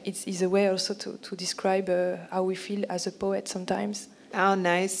on, it is a way also to describe how we feel as a poet sometimes. Oh,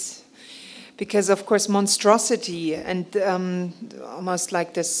 nice. Because, of course, monstrosity and almost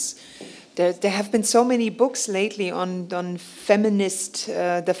like this, there have been so many books lately on feminist,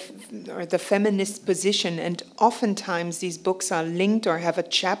 the feminist position, and oftentimes these books are linked or have a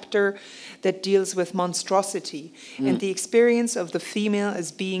chapter that deals with monstrosity and the experience of the female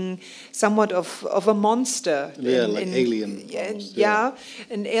as being somewhat of a monster. Yeah, like alien. Yeah,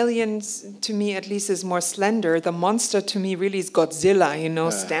 and aliens to me at least is more slender. The monster to me really is Godzilla, you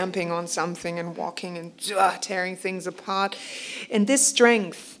know, stamping on something and walking and tearing things apart. And this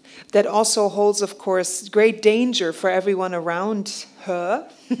strength that also holds, of course, great danger for everyone around her.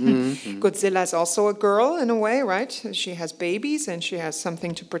 Godzilla is also a girl in a way, right? She has babies and she has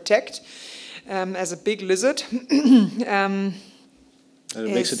something to protect as a big lizard. And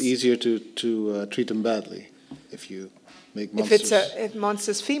it makes it easier to treat them badly if you make monsters. If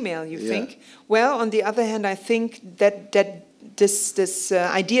monster's female, you think? Well, on the other hand, I think that this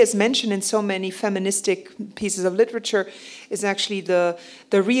idea is mentioned in so many feministic pieces of literature is actually the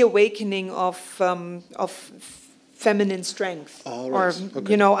reawakening of feminine strength. Oh, right. Or,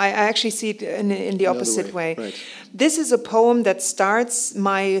 you know, I actually see it in the opposite way. Right. This is a poem that starts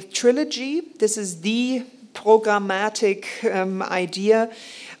my trilogy. This is the programmatic idea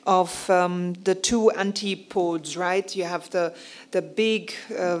of the two antipodes, right? You have the big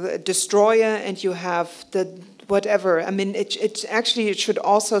destroyer and you have the whatever. I mean, it should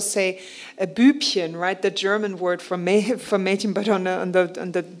also say a Bübchen, right? The German word for Mädchen, but on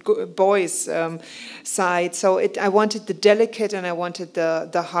the boys' side. So I wanted the delicate and I wanted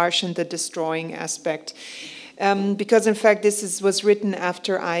the harsh and the destroying aspect. Because in fact this was written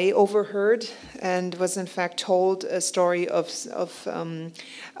after I overheard and was in fact told a story of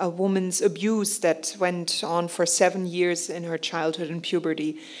a woman's abuse that went on for 7 years in her childhood and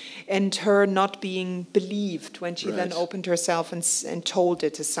puberty, and her not being believed when she then opened herself and told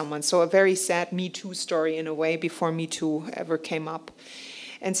it to someone. So a very sad Me Too story in a way before Me Too ever came up.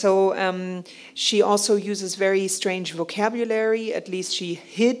 And so she also uses very strange vocabulary. At least she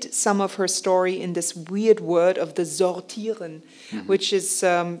hid some of her story in this weird word of the sortieren, which is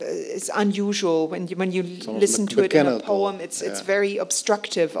unusual when you listen to it in a poem. It's very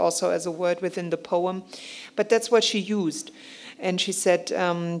obstructive also as a word within the poem, but that's what she used. And she said,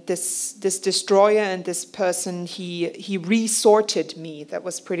 this destroyer and this person, he resorted me. That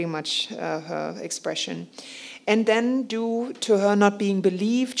was pretty much her expression. And then, due to her not being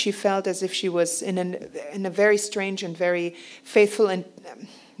believed, she felt as if she was in a very strange and very fatal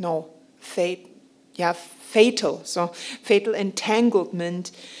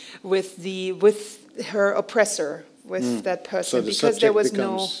entanglement with her oppressor, with that person, so because there was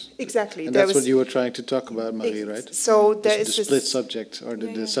no exactly. And that's what you were trying to talk about, Marie, right? So there is the split subject, or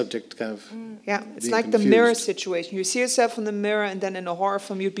the subject kind of. Yeah, it's like confused. The mirror situation. You see yourself in the mirror, and then in a horror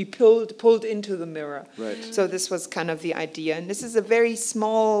film, you'd be pulled into the mirror. Right. So this was kind of the idea, and this is a very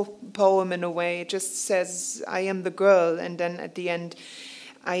small poem in a way. It just says, "I am the girl," and then at the end,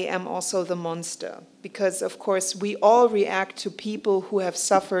 "I am also the monster," because of course we all react to people who have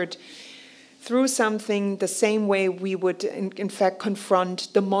suffered through something the same way we would, in fact,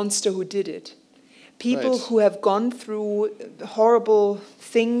 confront the monster who did it. People who have gone through horrible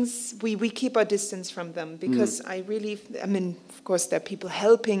things, we keep our distance from them because I mean, of course, there are people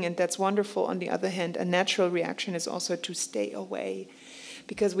helping and that's wonderful. On the other hand, a natural reaction is also to stay away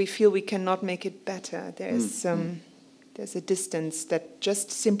because we feel we cannot make it better. There's a distance that just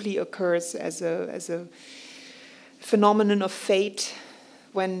simply occurs as a phenomenon of fate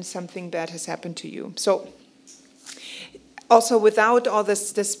when something bad has happened to you. So also without all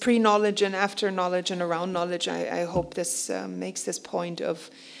this pre-knowledge and after-knowledge and around knowledge, I hope this makes this point of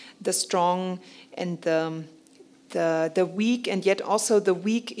the strong and the weak, and yet also the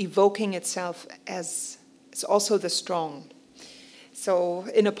weak evoking itself as also the strong. So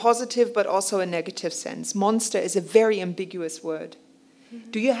in a positive but also a negative sense. Monster is a very ambiguous word.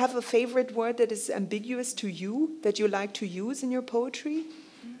 Do you have a favorite word that is ambiguous to you, that you like to use in your poetry?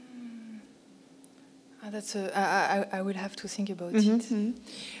 I will have to think about it.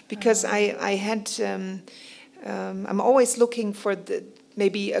 Because I'm always looking for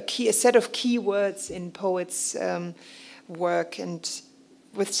maybe a set of key words in poets' work, and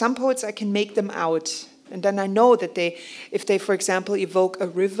with some poets I can make them out, and then I know that if they, for example, evoke a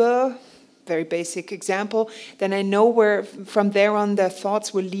river, very basic example, then I know where from there on their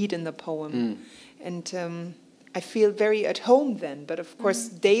thoughts will lead in the poem. And I feel very at home then. But of course,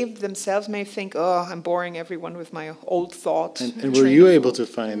 they themselves may think, oh, I'm boring everyone with my old thought. And were you able to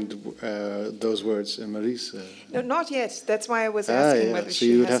find those words in Marie's? No, not yet. That's why I was asking whether so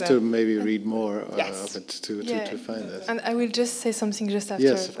she you would has have to maybe read more Yes. of it to find that. And I will just say something just after.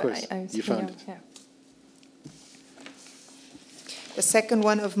 Yes, of course. You found it. Yeah. The second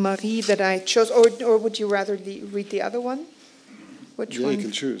one of Marie that I chose, or would you rather read the other one? Which one? You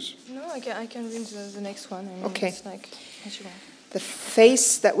can choose. No, I can read the next one. I mean, Okay. It's like what you want. The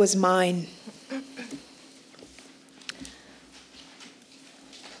face that was mine.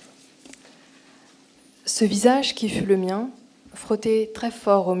 Ce visage qui fut le mien, frotté très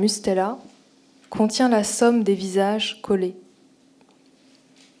fort au mustela, contient la somme des visages collés.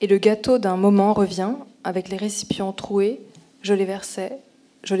 Et le gâteau d'un moment revient, avec les récipients troués, je les versais,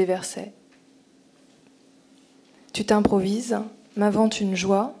 je les versais. Tu t'improvises, m'inventes une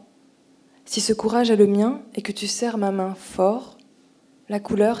joie. Si ce courage est le mien et que tu serres ma main fort, la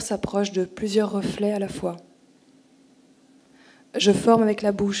couleur s'approche de plusieurs reflets à la fois. Je forme avec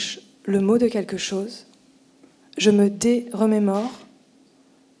la bouche le mot de quelque chose. Je me remémore.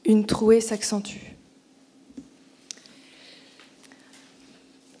 Une trouée s'accentue.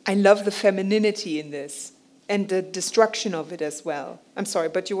 I love the femininity in this and the destruction of it as well. I'm sorry,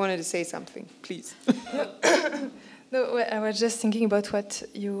 but you wanted to say something, please. No, I was just thinking about what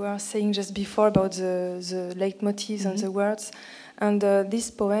you were saying just before about the leitmotifs and the words. And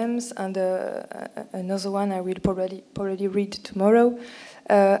these poems and another one I will probably read tomorrow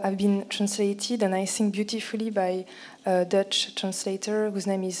have been translated, and I think beautifully by a Dutch translator whose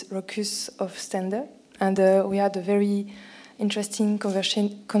name is Rokus of Stender. And we had a very interesting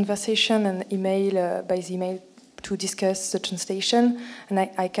conversation and email by the email to discuss the translation. And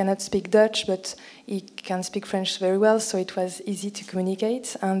I cannot speak Dutch, but he can speak French very well, so it was easy to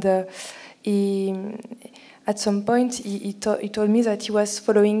communicate. And at some point, he told me that he was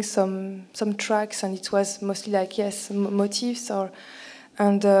following some tracks, and it was mostly like, yes, motifs.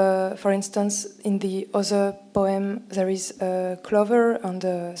 And for instance, in the other poem, there is a clover, and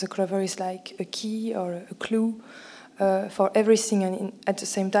the clover is like a key or a clue for everything. And at the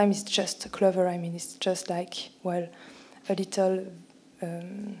same time, it's just a clover. I mean, it's just like, well, a little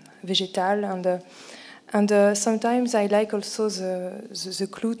vegetal. And sometimes I like also the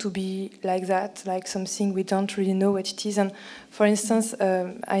clue to be like that, like something we don't really know what it is. And for instance,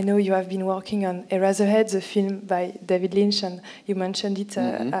 I know you have been working on Eraserhead, the film by David Lynch, and you mentioned it.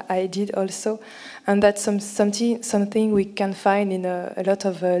 I did also, and that's something we can find in a lot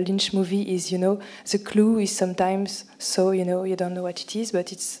of Lynch movies. Is, you know, the clue is sometimes so, you know, you don't know what it is,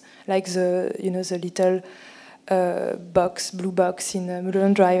 but it's like the little blue box in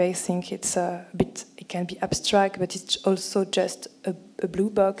Mulholland Drive. I think it's a bit. It can be abstract, but it's also just a blue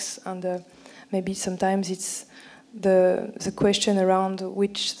box, and maybe sometimes it's the question around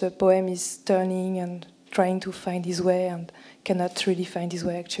which the poem is turning and trying to find his way and cannot really find his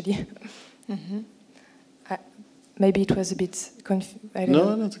way actually. Maybe it was a bit confusing.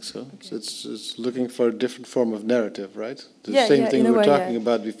 No, I don't think so. Okay. It's looking for a different form of narrative, right? The same thing we were talking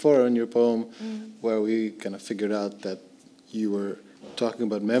about before in your poem, where we kind of figured out that you were talking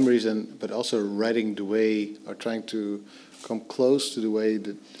about memories, but also writing the way, or trying to come close to the way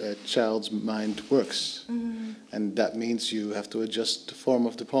that a child's mind works. And that means you have to adjust the form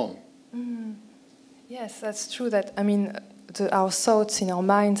of the poem. Yes, that's true. That, I mean, our thoughts in our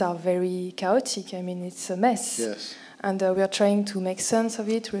minds are very chaotic. I mean, it's a mess. Yes. And we are trying to make sense of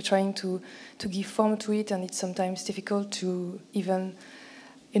it. We're trying to give form to it, and it's sometimes difficult to even,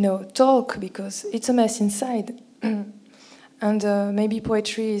 talk because it's a mess inside. And maybe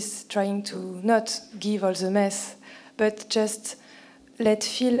poetry is trying to not give all the mess, but just let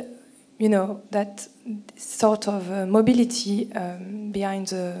feel, that sort of mobility behind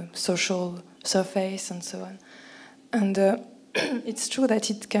the social surface and so on. And it's true that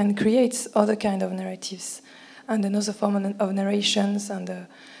it can create other kind of narratives and another form of narrations, and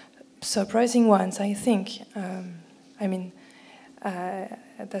surprising ones, I think.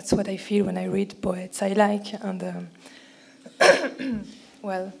 That's what I feel when I read poets I like. And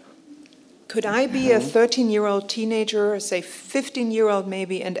well, could I be a 13-year-old teenager, say 15-year-old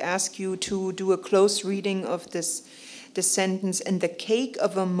maybe, and ask you to do a close reading of this sentence? And the cake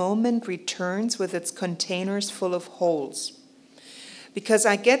of a moment returns with its containers full of holes. Because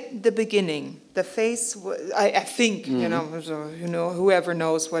I get the beginning, the face. I think whoever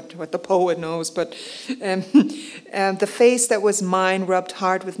knows what the poet knows, but the face that was mine, rubbed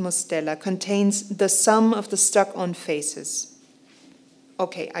hard with mustela, contains the sum of the stuck-on faces.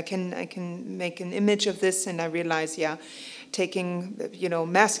 Okay, I can make an image of this, and I realize, taking,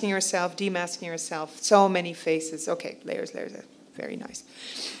 masking herself, demasking herself. So many faces. Okay, layers. Very nice.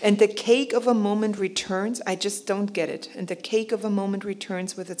 And the cake of a moment returns. I just don't get it. And the cake of a moment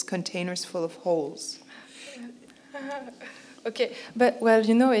returns with its containers full of holes. Okay, but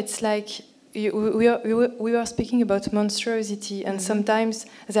it's like we were speaking about monstrosity, and sometimes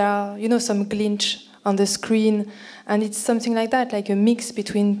there are some glitch on the screen, and it's something like that, like a mix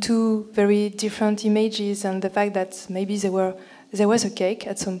between two very different images, and the fact that maybe there was a cake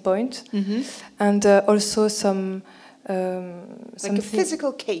at some point, and also some. Like a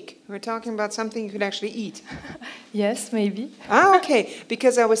physical cake. We're talking about something you could actually eat. Yes, maybe. Okay.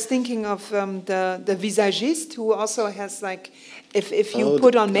 Because I was thinking of the visagist who also has like, if you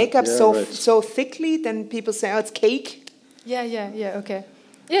put on makeup so thickly, then people say, oh, it's cake. Yeah. Okay.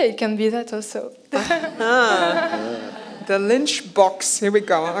 Yeah, it can be that also. The lynch box. Here we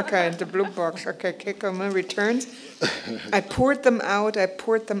go. Okay, the blue box. Okay, cake of returns. I poured them out.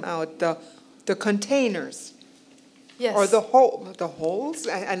 The containers. Yes. Or the holes.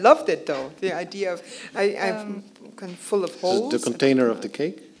 I loved it though. The idea of I'm full of holes. The container of the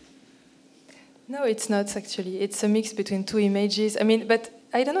cake. No, it's not actually. It's a mix between two images. I mean, but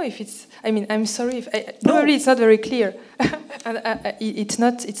I don't know if it's. I mean, I'm sorry if probably it's not very clear. And it's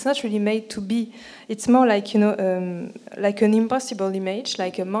not really made to be. It's more like like an impossible image,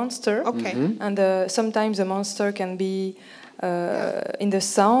 like a monster. Okay. And sometimes a monster can be. In the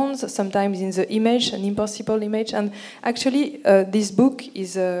sounds, sometimes in the image, an impossible image. And actually, this book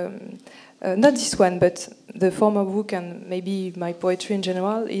is not this one, but the former book and maybe my poetry in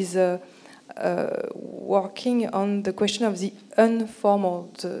general is working on the question of the unformal,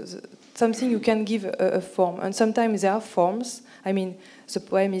 something you can give a form. And sometimes there are forms. I mean, the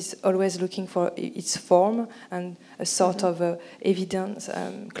poem is always looking for its form and a sort of evidence,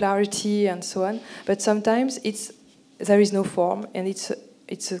 clarity, and so on. But sometimes there is no form, and it's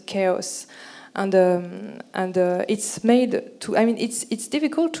a chaos, and it's made to. I mean, it's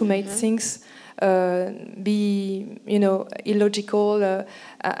difficult to make things be illogical.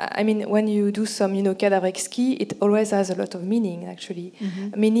 I mean, when you do some cadavreski, it always has a lot of meaning. Actually,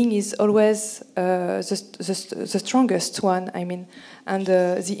 meaning is always the strongest one. I mean, and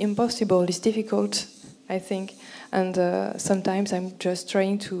the impossible is difficult, I think, and sometimes I'm just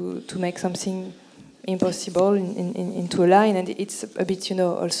trying to make something impossible into a line, and it's a bit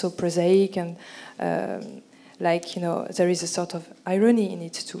also prosaic, and there is a sort of irony in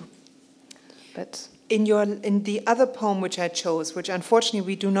it too. But in the other poem which I chose, which unfortunately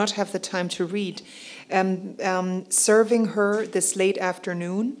we do not have the time to read, serving her this late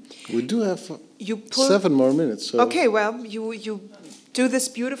afternoon. We do have 7 more minutes. So. Okay, well you do this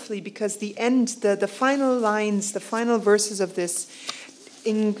beautifully, because the end, the final lines, the final verses of this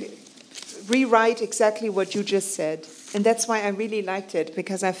rewrite exactly what you just said. And that's why I really liked it,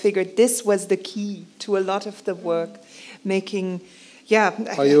 because I figured this was the key to a lot of the work, making,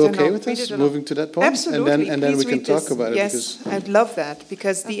 Are you okay with us moving to that point? Absolutely. And then we can talk about it. Yes, I'd love that,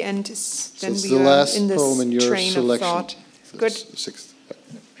 because the end is, then it's we the are last in this poem in your train selection. of thought. Good. Sixth.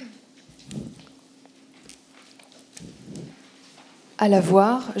 À la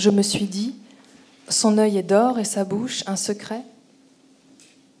voir, je me suis dit, son œil est d'or et sa bouche un secret.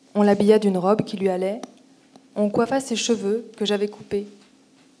 On l'habilla d'une robe qui lui allait, on coiffa ses cheveux que j'avais coupés.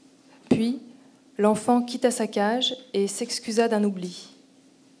 Puis, l'enfant quitta sa cage et s'excusa d'un oubli.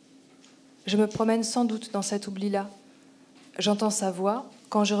 Je me promène sans doute dans cet oubli-là. J'entends sa voix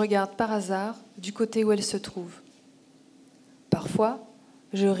quand je regarde par hasard du côté où elle se trouve. Parfois,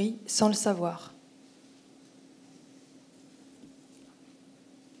 je ris sans le savoir.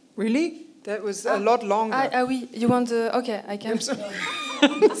 Really? That was a lot longer. Ah oui, you want the... Okay, I can...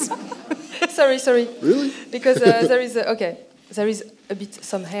 sorry. Really? Because there is a bit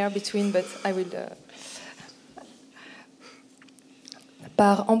some hair between, but I will.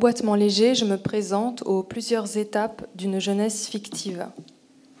 Par emboîtement léger, je me présente aux plusieurs étapes d'une jeunesse fictive.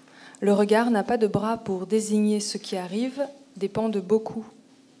 Le regard n'a pas de bras pour désigner ce qui arrive, dépend de beaucoup.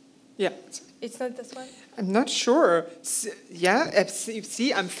 Yeah. It's not this one? I'm not sure. Yeah,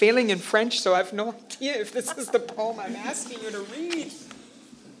 see, I'm failing in French, so I have no idea if this is the poem I'm asking you to read.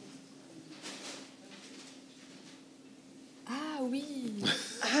 Ah oui.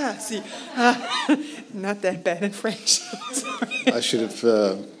 See. Not that bad in French. I should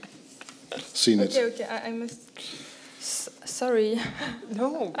have seen it. Okay, I must... Sorry.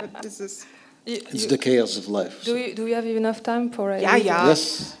 No, but this is... It's the chaos of life. Do we have enough time for... Yeah.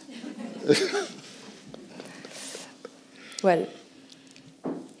 Yes. Well.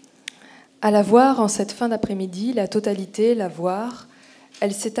 À la voir en cette fin d'après-midi, la totalité, la voir,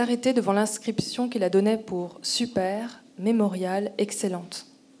 elle s'est arrêtée devant l'inscription qui la donnait pour super mémoriale excellente.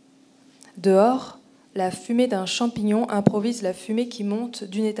 Dehors, la fumée d'un champignon improvise la fumée qui monte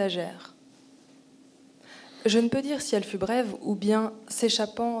d'une étagère. Je ne peux dire si elle fut brève ou bien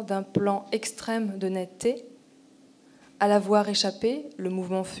s'échappant d'un plan extrême de netteté. À la voir échapper, le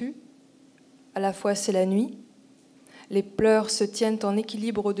mouvement fut. À la fois c'est la nuit. Les pleurs se tiennent en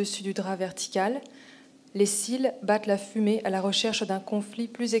équilibre au-dessus du drap vertical. Les cils battent la fumée à la recherche d'un conflit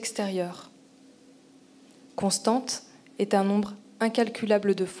plus extérieur. Constante est un nombre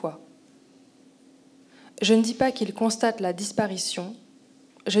incalculable de fois. Je ne dis pas qu'ils constatent la disparition,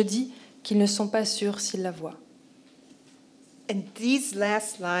 je dis qu'ils ne sont pas sûrs s'ils la voient. And these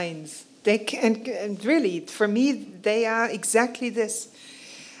last lines, they can, and really, for me, they are exactly this.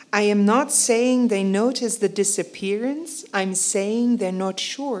 I am not saying they notice the disappearance, I'm saying they're not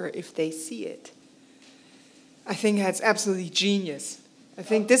sure if they see it. I think that's absolutely genius. I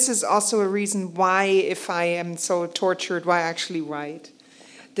think this is also a reason why, if I am so tortured, why I actually write.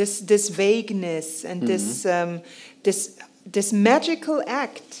 This vagueness and this magical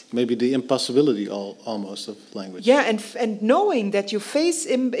act. Maybe the impossibility almost of language. Yeah, and knowing that you face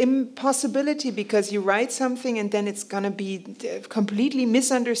impossibility because you write something and then it's going to be completely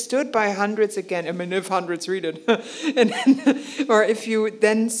misunderstood by hundreds again. I mean, if hundreds read it. And then, or if you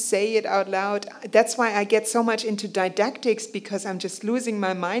then say it out loud. That's why I get so much into didactics, because I'm just losing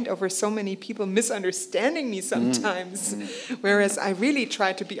my mind over so many people misunderstanding me sometimes. Whereas I really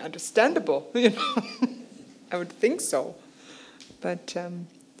try to be understandable, you know. I would think so. But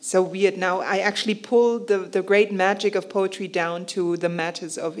so weird now. I actually pull the great magic of poetry down to the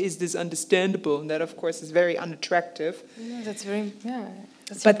matters of, is this understandable? And that, of course, is very unattractive. Yeah, that's very, yeah.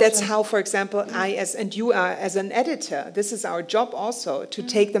 But that's how, for example, you are as an editor, this is our job also, to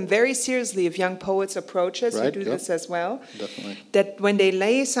take them very seriously if young poets approach us. Right, you do this as well. Definitely. That when they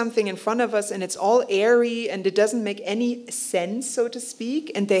lay something in front of us and it's all airy and it doesn't make any sense, so to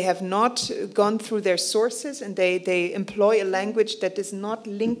speak, and they have not gone through their sources and they employ a language that is not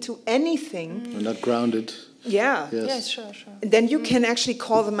linked to anything. They're not grounded. Yeah. Yes, sure. And then you can actually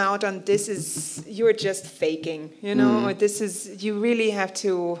call them out on, this is, you're just faking, you know, or this is, you really have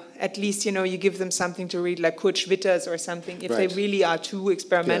to, at least, you know, you give them something to read, like Kurt Schwitters or something, if they really are too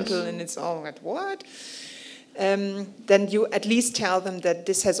experimental and it's all like, what? Then you at least tell them that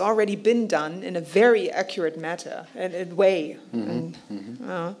this has already been done in a very accurate manner and way.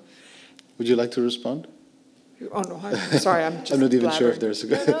 Would you like to respond? Oh no, I'm sorry, I'm just I'm not even blabbering. sure if there's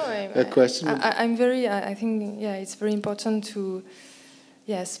a question. I think, yeah, it's very important to,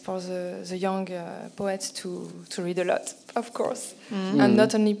 yes, for the young poets to read a lot, of course, and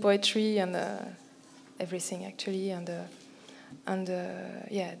not only poetry and everything actually, and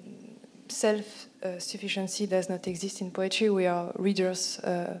yeah, self-sufficiency does not exist in poetry. We are readers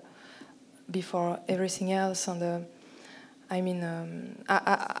before everything else, and I mean,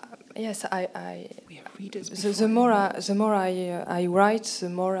 yes, we are readers. The more I write, the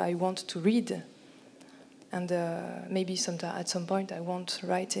more I want to read, and maybe at some point I won't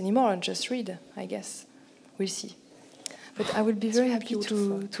write anymore and just read. I guess we'll see. But I will be very happy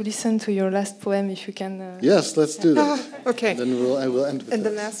to listen to your last poem if you can. Yes, let's do that. Okay. Then I will end with and that.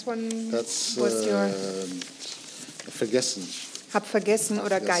 the last one That's was your vergessen. Hab vergessen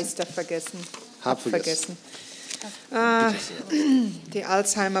oder Geister vergessen. Hab vergessen. The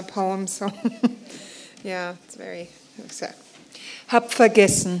Alzheimer poem, so yeah, it's very exact. Hab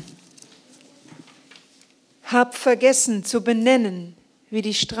vergessen. Hab vergessen zu benennen, wie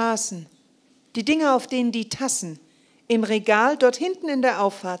die Straßen, die Dinge, auf denen die Tassen, im Regal dort hinten in der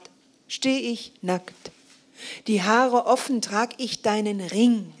Auffahrt, steh ich nackt. Die Haare offen trag ich deinen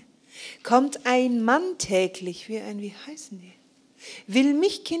Ring. Kommt ein Mann täglich, wie heißen die? Will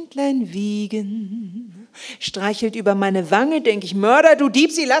mich Kindlein wiegen, streichelt über meine Wange, denk ich, Mörder, du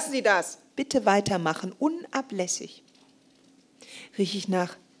Dieb, Sie lassen Sie das. Bitte weitermachen, unablässig. Riech ich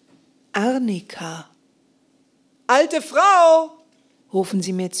nach Arnika. Alte Frau, rufen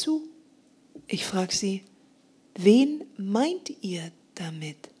Sie mir zu. Ich frag Sie, wen meint ihr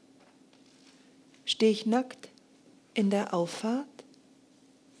damit? Steh ich nackt in der Auffahrt?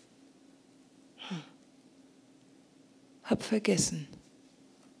 Hab vergessen.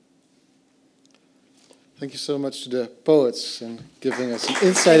 Thank you so much to the poets and giving us an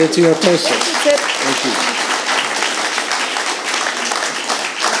insight into your process. Thank you.